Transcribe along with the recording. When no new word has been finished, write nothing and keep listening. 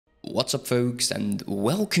What's up folks, and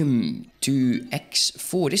welcome to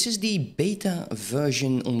X4. This is the beta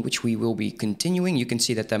version on which we will be continuing. You can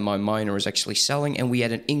see that my miner is actually selling and we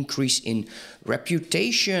had an increase in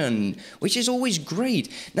reputation, which is always great.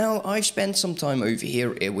 Now, I've spent some time over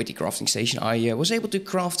here with the crafting station. I was able to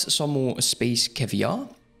craft some more space caviar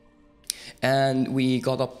and we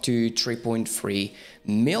got up to 3.3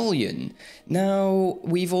 million. Now,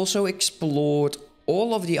 we've also explored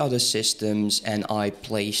all of the other systems, and I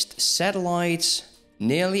placed satellites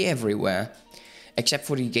nearly everywhere, except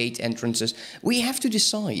for the gate entrances. We have to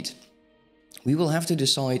decide. We will have to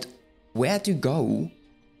decide where to go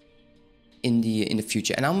in the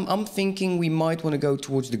future. And I'm thinking we might want to go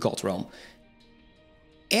towards the God Realm.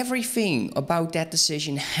 Everything about that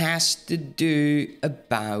decision has to do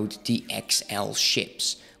about the XL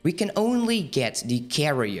ships. We can only get the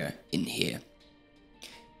carrier in here.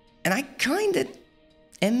 And I kind of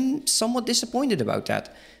am somewhat disappointed about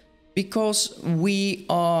that, because we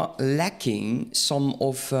are lacking some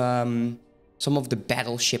of the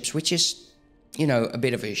battleships, which is, you know, a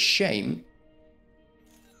bit of a shame.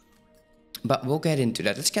 But we'll get into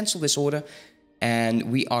that. Let's cancel this order,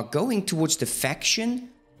 and we are going towards the faction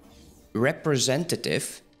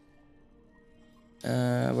representative.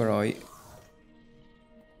 Where are you?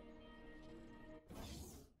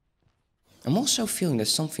 I'm also feeling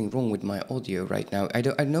there's something wrong with my audio right now. I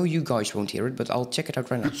know you guys won't hear it, but I'll check it out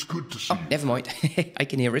right now. It's good to see. Oh, never mind. I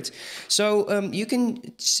can hear it. So you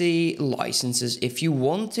can see licenses if you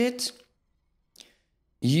want it.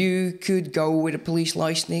 You could go with a police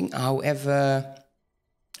licensing. However,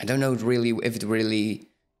 I don't know really if it really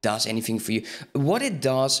does anything for you. What it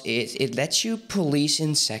does is it lets you police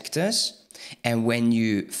in sectors, and when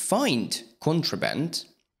you find contraband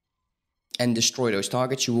and destroy those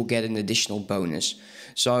targets, you will get an additional bonus.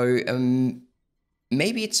 So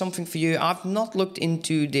maybe it's something for you. I've not looked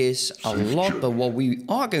into this a lot, but what we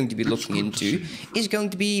are going to be looking into is going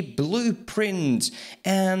to be blueprints.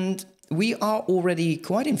 And we are already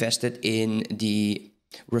quite invested in the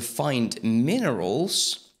refined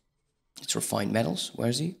minerals. It's refined metals. Where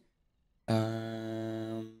is he?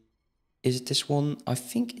 Is it this one? I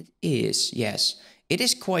think it is. Yes. It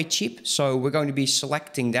is quite cheap, so we're going to be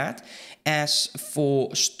selecting that. As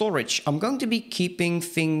for storage, I'm going to be keeping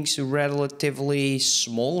things relatively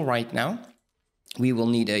small right now. We will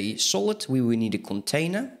need a solid, we will need a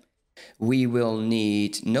container. We will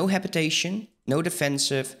need no habitation, no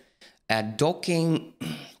defensive, docking.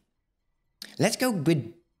 Let's go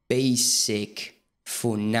with basic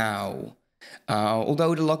for now.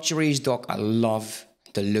 Although the luxuries dock, I love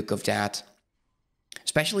the look of that.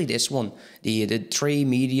 Especially this one, the 3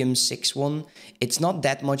 medium 6 one. It's not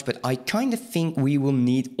that much, but I kind of think we will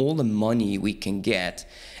need all the money we can get.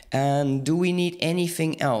 And do we need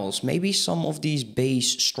anything else? Maybe some of these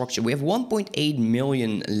base structure. We have 1.8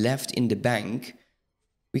 million left in the bank.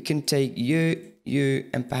 We can take you,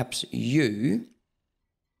 and perhaps you.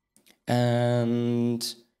 And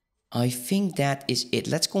I think that is it.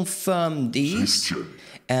 Let's confirm these.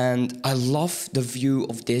 And I love the view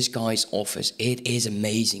of this guy's office. It is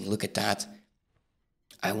amazing. Look at that.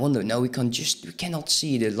 I wonder, no, we cannot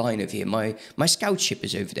see the line over here. My scout ship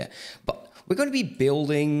is over there. But we're going to be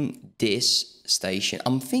building this station.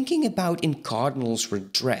 I'm thinking about in Cardinal's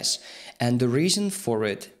Redress. And the reason for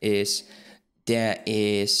it is there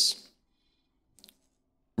is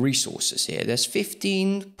resources here. There's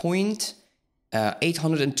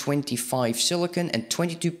 15.825 silicon and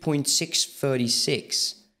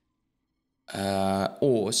 22.636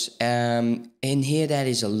 ores. In here that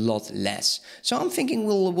is a lot less. So I'm thinking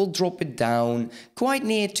we'll drop it down quite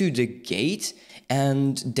near to the gate,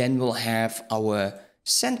 and then we'll have our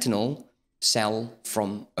sentinel cell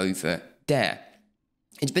from over there.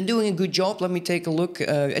 It's been doing a good job. Let me take a look.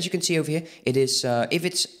 As you can see over here, it is if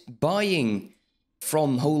it's buying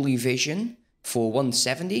from Holy Vision for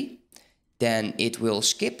 170, then it will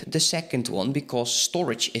skip the second one because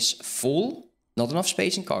storage is full, not enough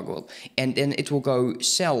space in cargo. And then it will go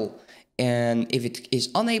sell. And if it is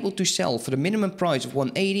unable to sell for the minimum price of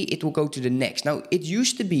 180, it will go to the next. Now, it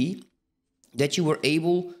used to be that you were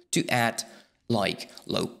able to add like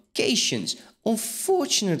locations.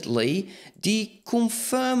 Unfortunately, the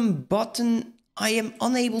confirm button, I am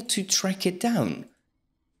unable to track it down,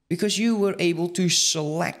 because you were able to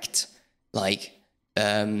select like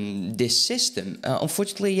this system.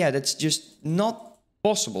 Unfortunately, yeah, that's just not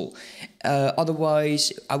possible.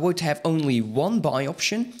 Otherwise, I would have only one buy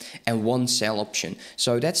option and one sell option.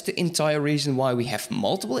 So that's the entire reason why we have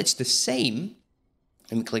multiple. It's the same.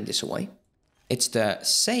 Let me click this away. It's the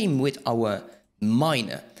same with our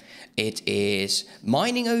miner. It is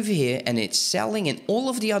mining over here and it's selling in all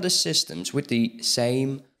of the other systems with the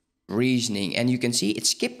same reasoning. And you can see it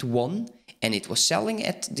skipped one and it was selling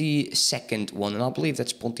at the second one. And I believe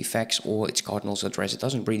that's Pontifex or it's Cardinal's address. It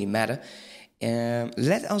doesn't really matter.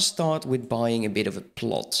 Let us start with buying a bit of a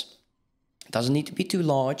plot. It doesn't need to be too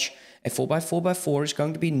large. A 4x4x4 is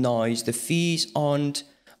going to be nice. The fees aren't...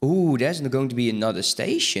 Ooh, there's going to be another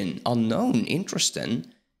station. Unknown. Interesting.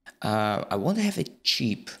 I want to have it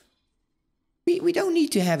cheap. We don't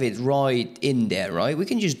need to have it right in there, right? We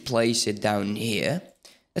can just place it down here.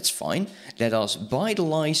 That's fine. Let us buy the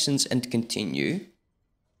license and continue.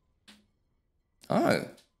 Oh,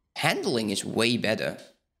 handling is way better.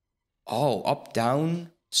 Oh, up,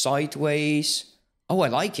 down, sideways. Oh, I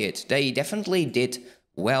like it. They definitely did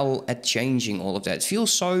well at changing all of that. It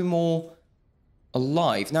feels so more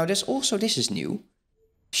alive. Now, there's also, this is new.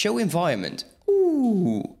 Show environment.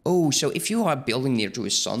 Ooh. Oh, so if you are building near to a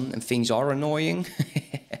sun and things are annoying.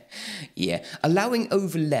 Yeah. Allowing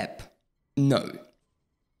overlap. No.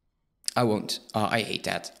 I won't. I hate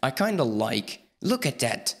that. I kind of like... Look at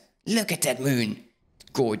that. Look at that moon.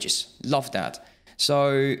 Gorgeous. Love that.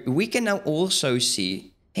 So we can now also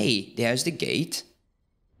see... Hey, there's the gate.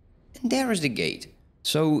 And there is the gate.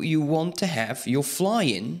 So you want to have your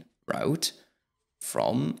fly-in route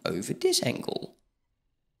from over this angle.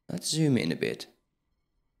 Let's zoom in a bit.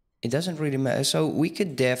 It doesn't really matter. So we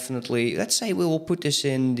could definitely, let's say we will put this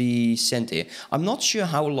in the center. I'm not sure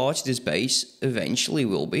how large this base eventually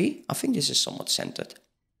will be. I think this is somewhat centered.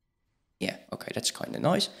 Yeah, okay, that's kind of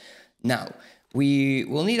nice. Now, we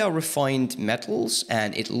will need our refined metals,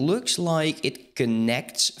 and it looks like it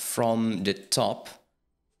connects from the top.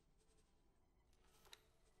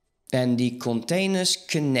 And the containers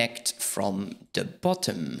connect from the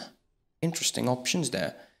bottom. Interesting options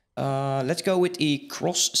there. Let's go with a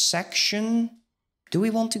cross-section. Do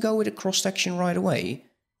we want to go with a cross-section right away?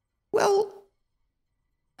 Well,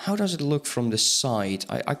 how does it look from the side?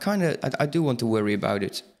 I do want to worry about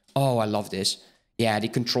it. Oh, I love this. Yeah, the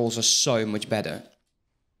controls are so much better.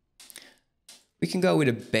 We can go with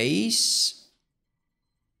a base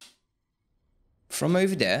from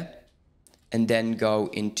over there and then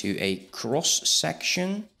go into a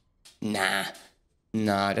cross-section. Nah,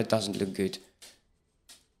 that doesn't look good.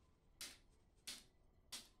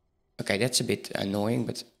 Okay, that's a bit annoying,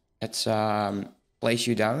 but let's place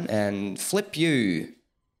you down and flip you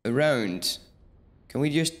around. Can we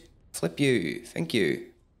just flip you? Thank you.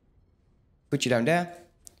 Put you down there.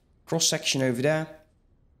 Cross-section over there.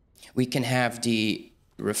 We can have the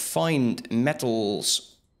refined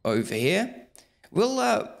metals over here. We'll,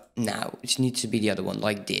 now, it needs to be the other one,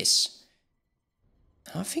 like this.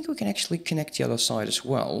 I think we can actually connect the other side as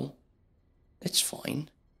well. That's fine.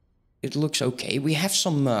 It looks okay. We have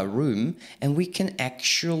some room, and we can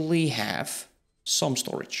actually have some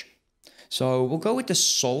storage. So we'll go with the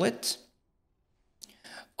solid.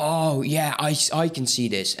 Oh, yeah, I can see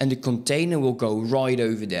this. And the container will go right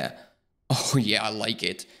over there. Oh, yeah, I like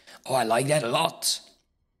it. Oh, I like that a lot.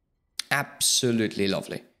 Absolutely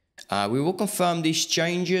lovely. We will confirm these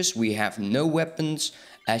changes. We have no weapons.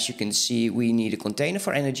 As you can see, we need a container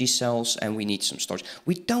for energy cells, and we need some storage.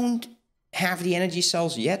 We don't have the energy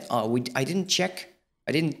cells yet. I didn't check.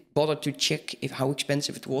 I didn't bother to check how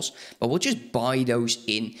expensive it was, but we'll just buy those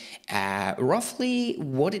in roughly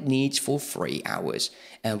what it needs for 3 hours.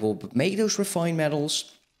 And we'll make those refined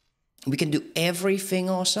metals. We can do everything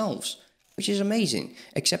ourselves, which is amazing,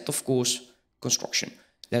 except of course construction.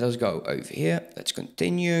 Let us go over here. Let's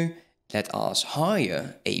continue. Let us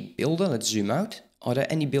hire a builder. Let's zoom out. Are there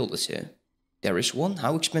any builders here? There is one.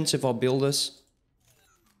 How expensive are builders?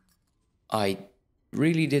 I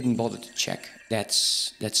really didn't bother to check.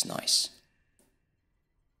 That's nice.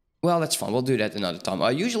 Well, that's fine. We'll do that another time.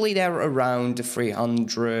 Usually they're around the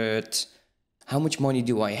 300. How much money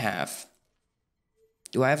do I have?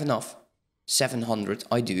 Do I have enough? 700.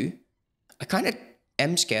 I do. I kind of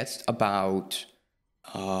am scared about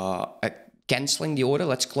canceling the order.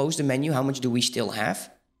 Let's close the menu. How much do we still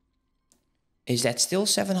have? Is that still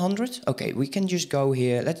 700? Okay, we can just go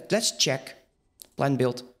here. Let's check. Plan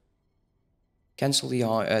build. Cancel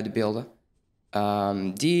the builder.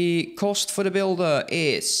 The cost for the builder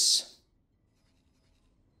is...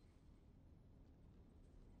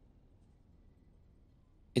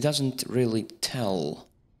 It doesn't really tell.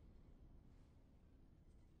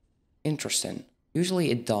 Interesting. Usually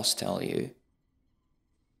it does tell you.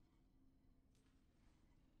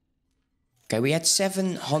 Okay, we had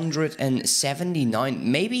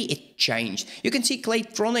 779. Maybe it changed. You can see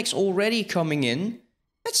Claytronics already coming in.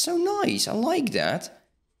 That's so nice. I like that.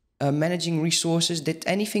 Managing resources. Did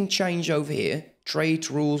anything change over here? Trade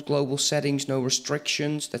rules, global settings, no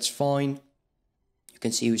restrictions. That's fine. You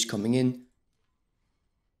can see who's coming in.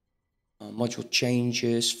 Module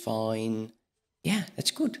changes, fine. Yeah,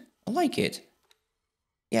 that's good. I like it.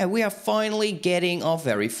 Yeah, we are finally getting our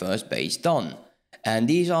very first base done. And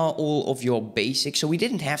these are all of your basics. So we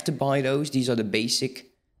didn't have to buy those. These are the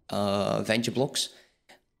basic venture blocks.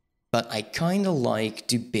 But I kind of like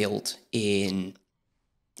to build in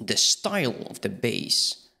the style of the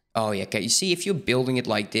base. Oh yeah, okay. You see, if you're building it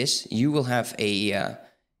like this, you will have a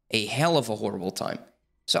hell of a horrible time.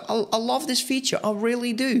 So I love this feature. I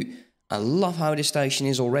really do. I love how the station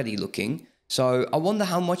is already looking. So I wonder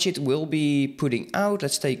how much it will be putting out.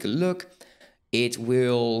 Let's take a look. It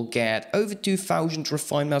will get over 2,000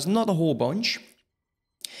 refined miles, not a whole bunch.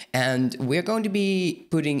 And we're going to be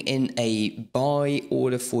putting in a buy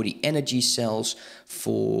order for the energy cells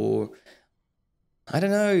for, I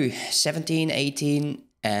don't know, 17, 18.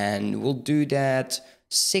 And we'll do that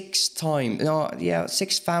 6 times. No, yeah,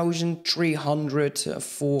 6,300,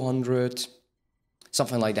 400,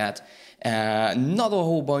 something like that. Not a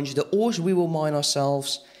whole bunch. The ores we will mine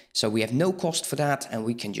ourselves, so we have no cost for that, and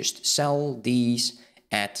we can just sell these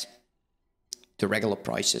at the regular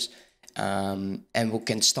prices. And we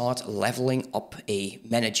can start leveling up a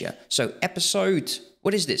manager. So episode,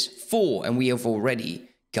 what is this? 4, and we have already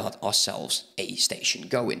got ourselves a station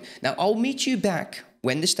going. Now I'll meet you back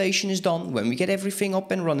when the station is done, when we get everything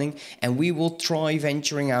up and running, and we will try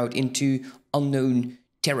venturing out into unknown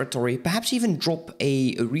territory, perhaps even drop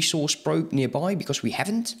a resource probe nearby, because we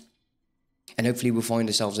haven't. And hopefully we'll find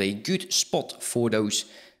ourselves a good spot for those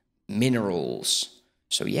minerals.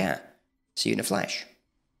 So yeah, see you in a flash.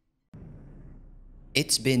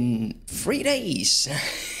 It's been 3 days.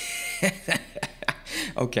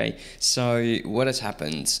 Okay, so what has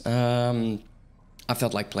happened? I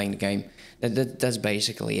felt like playing the game. That's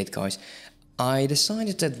basically it, guys. I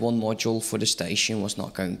decided that one module for the station was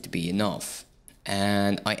not going to be enough.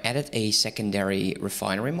 And I added a secondary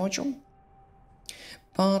refinery module.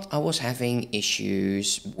 But I was having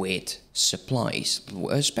issues with supplies,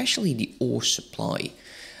 especially the ore supply.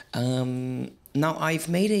 Now I've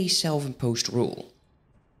made a self-imposed rule.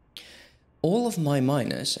 All of my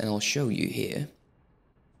miners, and I'll show you here.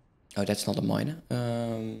 Oh, that's not a miner.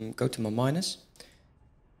 Go to my miners.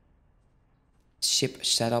 Ship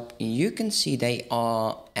setup. You can see they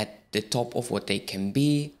are at the top of what they can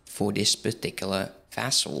be for this particular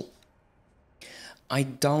vessel. I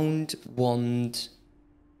don't want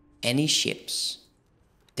any ships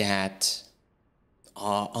that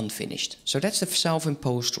are unfinished. So that's the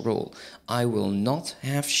self-imposed rule. I will not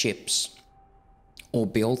have ships or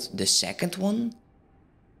build the second one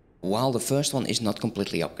while the first one is not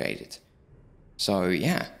completely upgraded. So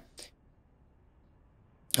yeah.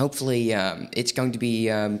 Hopefully it's going to be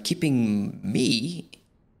keeping me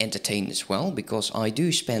entertained as well, because I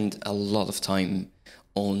do spend a lot of time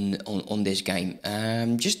on this game.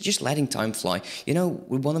 Just letting time fly. You know,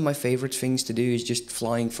 one of my favorite things to do is just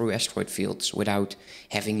flying through asteroid fields without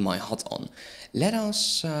having my HUD on. Let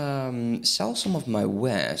us sell some of my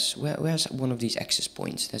wares. Where's one of these access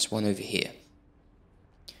points? There's one over here.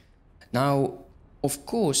 Now, of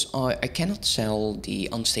course, I cannot sell the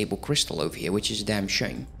unstable crystal over here, which is a damn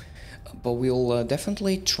shame. But we'll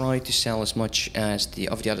definitely try to sell as much as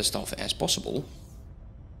of the other stuff as possible.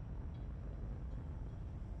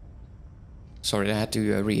 Sorry, I had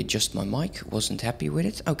to readjust my mic. Wasn't happy with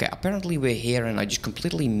it. Okay, apparently we're here and I just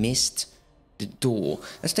completely missed the door.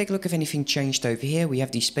 Let's take a look if anything changed over here. We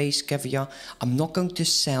have the space caviar. I'm not going to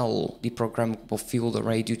sell the programmable field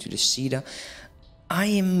array due to the cedar.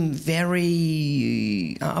 I'm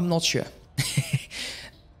not sure.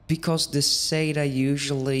 Because the SATA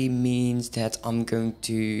usually means that I'm going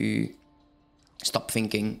to stop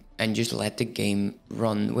thinking and just let the game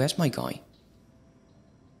run. Where's my guy?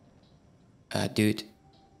 Dude.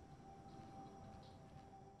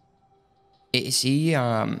 Is he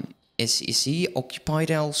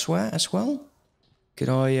occupied elsewhere as well? Could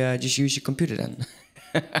I just use your computer then?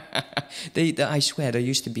 I swear there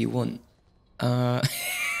used to be one.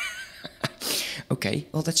 Okay,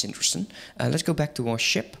 well that's interesting. Let's go back to our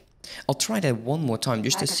ship. I'll try that one more time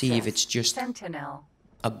just to see if it's just Sentinel.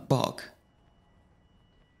 A bug.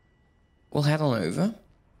 We'll head on over.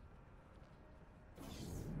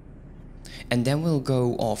 And then we'll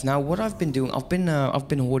go off. Now what I've been doing, I've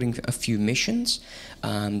been hoarding a few missions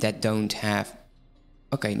that don't have...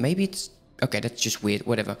 Okay, maybe it's... Okay, that's just weird,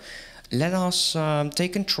 whatever. Let us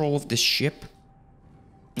take control of the ship.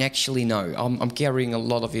 Actually, no, I'm carrying a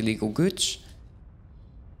lot of illegal goods.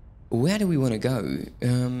 where do we want to go?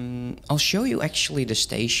 I'll show you actually the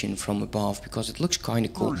station from above because it looks kind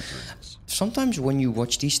of cool. Sometimes when you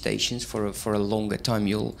watch these stations for a longer time,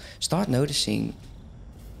 you'll start noticing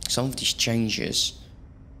some of these changes.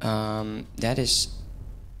 That is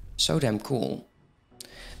so damn cool.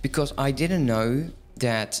 Because I didn't know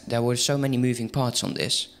that there were so many moving parts on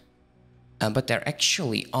this. But there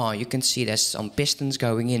actually are. You can see there's some pistons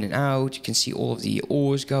going in and out. You can see all of the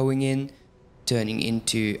ores going in, turning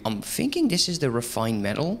into... I'm thinking this is the refined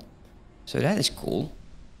metal. So that is cool.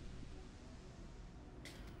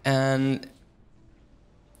 And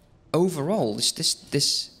overall,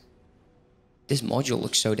 this module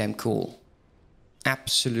looks so damn cool.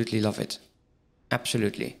 Absolutely love it.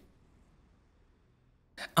 Absolutely.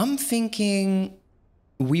 I'm thinking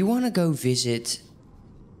we want to go visit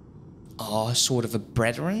our sort of a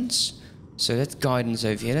brethrens. So that's guidance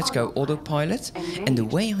over here. Let's go autopilot. And the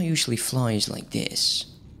way I usually fly is like this.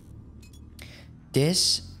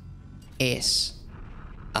 This is,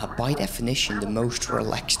 by definition, the most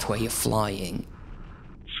relaxed way of flying.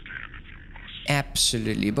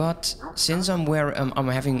 Absolutely. But since I'm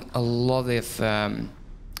having a lot of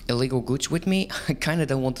illegal goods with me, I kind of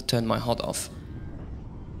don't want to turn my HUD off.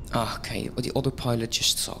 Okay, well, the autopilot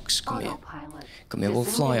just sucks. Come here. Come here, we'll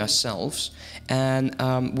fly ourselves. And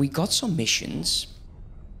we got some missions.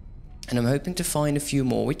 And I'm hoping to find a few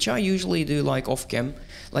more, which I usually do like off-cam.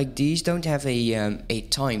 Like these don't have a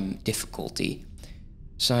time difficulty.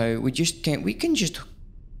 So we can just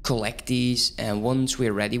collect these, and once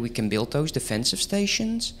we're ready we can build those defensive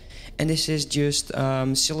stations. And this is just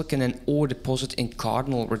silicon and ore deposit in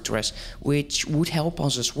cardinal redress, which would help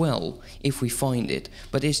us as well if we find it.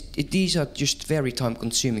 But these are just very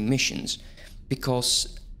time-consuming missions,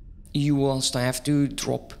 because you will have to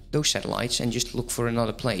drop those satellites and just look for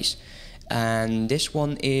another place. And this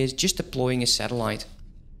one is just deploying a satellite,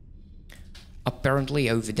 apparently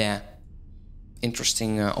over there.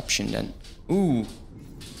 Interesting option then. Ooh.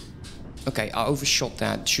 Okay, I overshot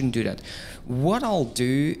that. Shouldn't do that. What I'll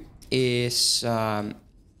do is I'll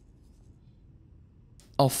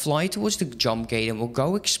fly towards the jump gate and we'll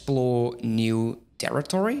go explore new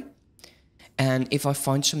territory. And if I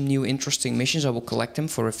find some new interesting missions, I will collect them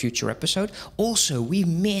for a future episode. Also, we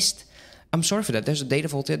missed... I'm sorry for that. There's a data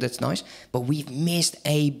vault here. That's nice. But we've missed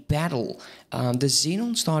a battle. The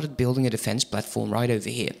Xenon started building a defense platform right over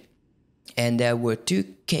here. And there were 2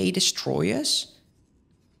 K destroyers.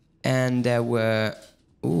 And there were...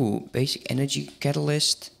 Ooh, basic energy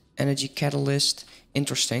catalyst. Energy catalyst.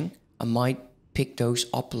 Interesting. I might pick those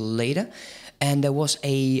up later. And there was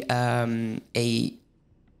a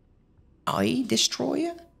eye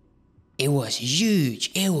destroyer. It was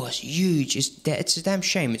huge. It was huge. It's a damn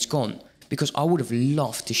shame it's gone, because I would have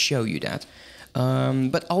loved to show you that.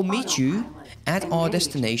 But I'll meet you at our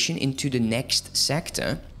destination into the next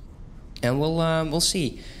sector, and we'll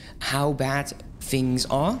see how bad things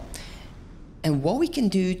are and what we can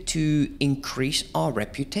do to increase our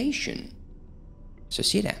reputation. So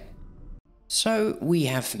see you there. So we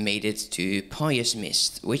have made it to Pious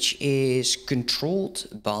Mist, which is controlled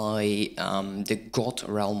by the God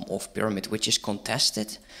Realm of Pyramid, which is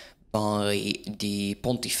contested by the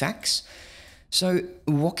Pontifex. So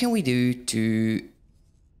what can we do to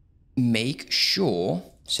make sure,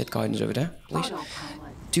 set guidance over there, please,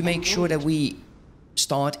 to make sure that we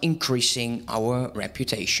start increasing our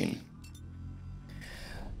reputation?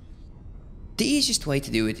 The easiest way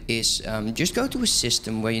to do it is just go to a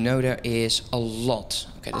system where you know there is a lot.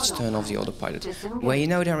 Okay, let's turn off the autopilot. Where you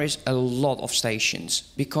know there is a lot of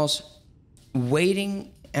stations. Because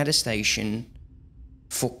waiting at a station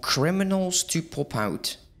for criminals to pop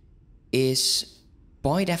out is,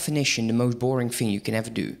 by definition, the most boring thing you can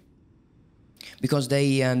ever do. Because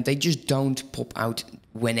they just don't pop out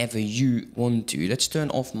whenever you want to. Let's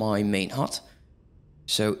turn off my main HUD.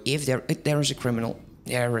 So if there is a criminal...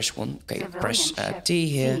 There is one. Okay, press T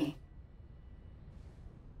here.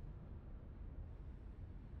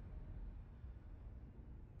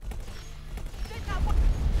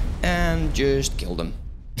 And just kill them.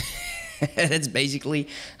 That's basically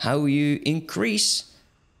how you increase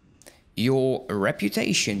your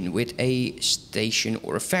reputation with a station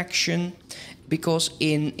or a faction. Because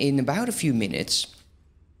in about a few minutes,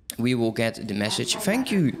 we will get the message,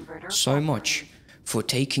 thank you so much for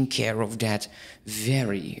taking care of that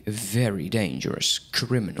very, very dangerous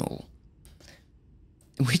criminal.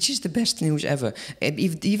 Which is the best news ever,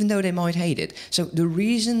 even though they might hate it. So the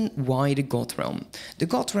reason why the God Realm. The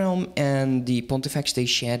God Realm and the Pontifex, they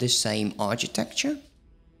share the same architecture.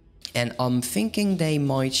 And I'm thinking they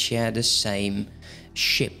might share the same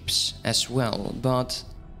ships as well. But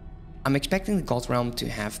I'm expecting the God Realm to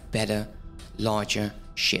have better, larger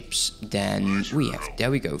ships than we have.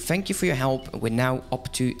 There we go. Thank you for your help. We're now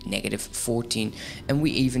up to -14 and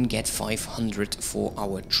we even get 500 for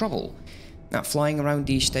our trouble. Now, flying around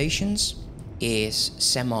these stations is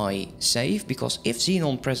semi-safe because if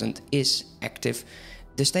Xenon Present is active,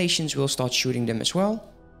 the stations will start shooting them as well.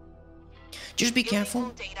 Just be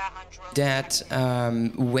careful that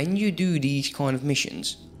when you do these kind of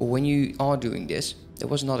missions, or when you are doing this, there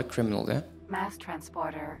was not a criminal there. Mass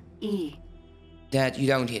transporter E. That you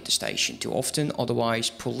don't hit the station too often, otherwise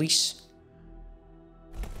police.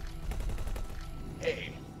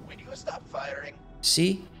 Hey, when you stop firing?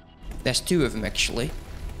 See? There's 2 of them actually.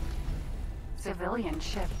 Civilian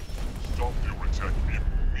ship. Stop your attack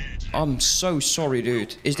immediately. I'm so sorry,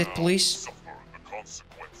 dude. Is that police? Suffer the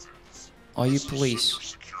consequences. Are you This is police? Center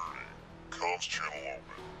Security. Comms channel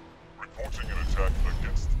open. Reporting an attack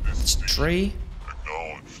against this It's station. 3.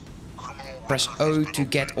 Acknowledged. Criminal Press record has O been to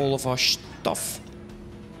get updated. all of our stuff.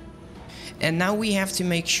 And now we have to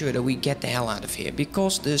make sure that we get the hell out of here,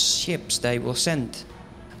 because the ships they will send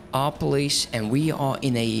are police and we are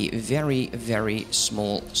in a very, very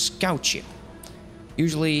small scout ship.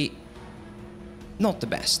 Usually not the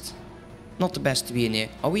best. Not the best to be in here.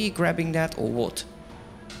 Are we grabbing that or what?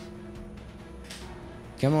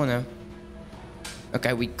 Come on now.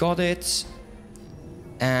 Okay, we got it.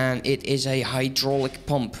 And it is a hydraulic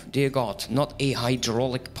pump. Dear God, not a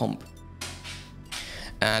hydraulic pump.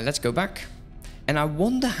 Let's go back. And I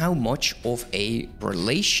wonder how much of a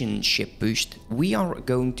relationship boost we are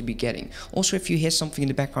going to be getting. Also, if you hear something in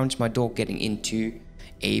the background, it's my dog getting into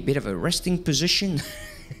a bit of a resting position.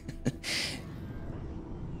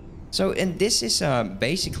 So, and this is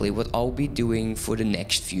basically what I'll be doing for the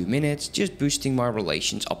next few minutes. Just boosting my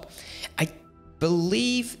relations up. I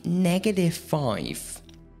believe -5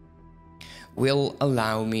 will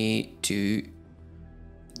allow me to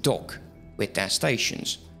dock with their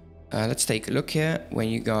stations. Let's take a look here. When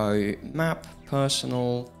you go map,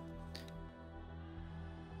 personal,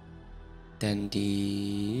 then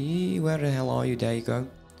where the hell are you? There you go.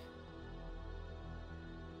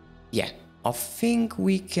 Yeah, I think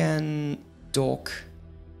we can dock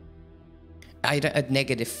either at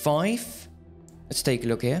 -5. Let's take a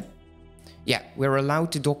look here. Yeah, we're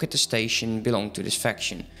allowed to dock at the station belong to this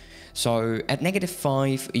faction. So at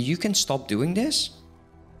 -5, you can stop doing this,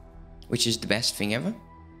 which is the best thing ever,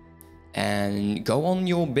 and go on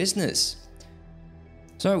your business.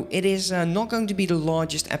 So it is not going to be the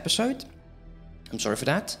largest episode. I'm sorry for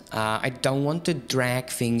that. I don't want to drag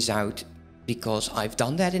things out because I've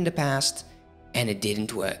done that in the past and it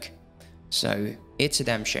didn't work. So it's a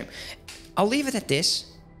damn shame. I'll leave it at this,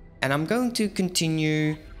 and I'm going to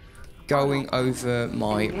continue going over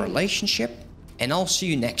my relationship, and I'll see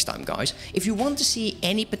you next time, guys. If you want to see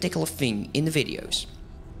any particular thing in the videos,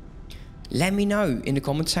 let me know in the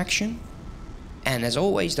comment section. And as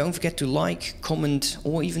always, don't forget to like, comment,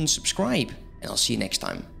 or even subscribe. And I'll see you next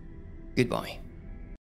time. Goodbye.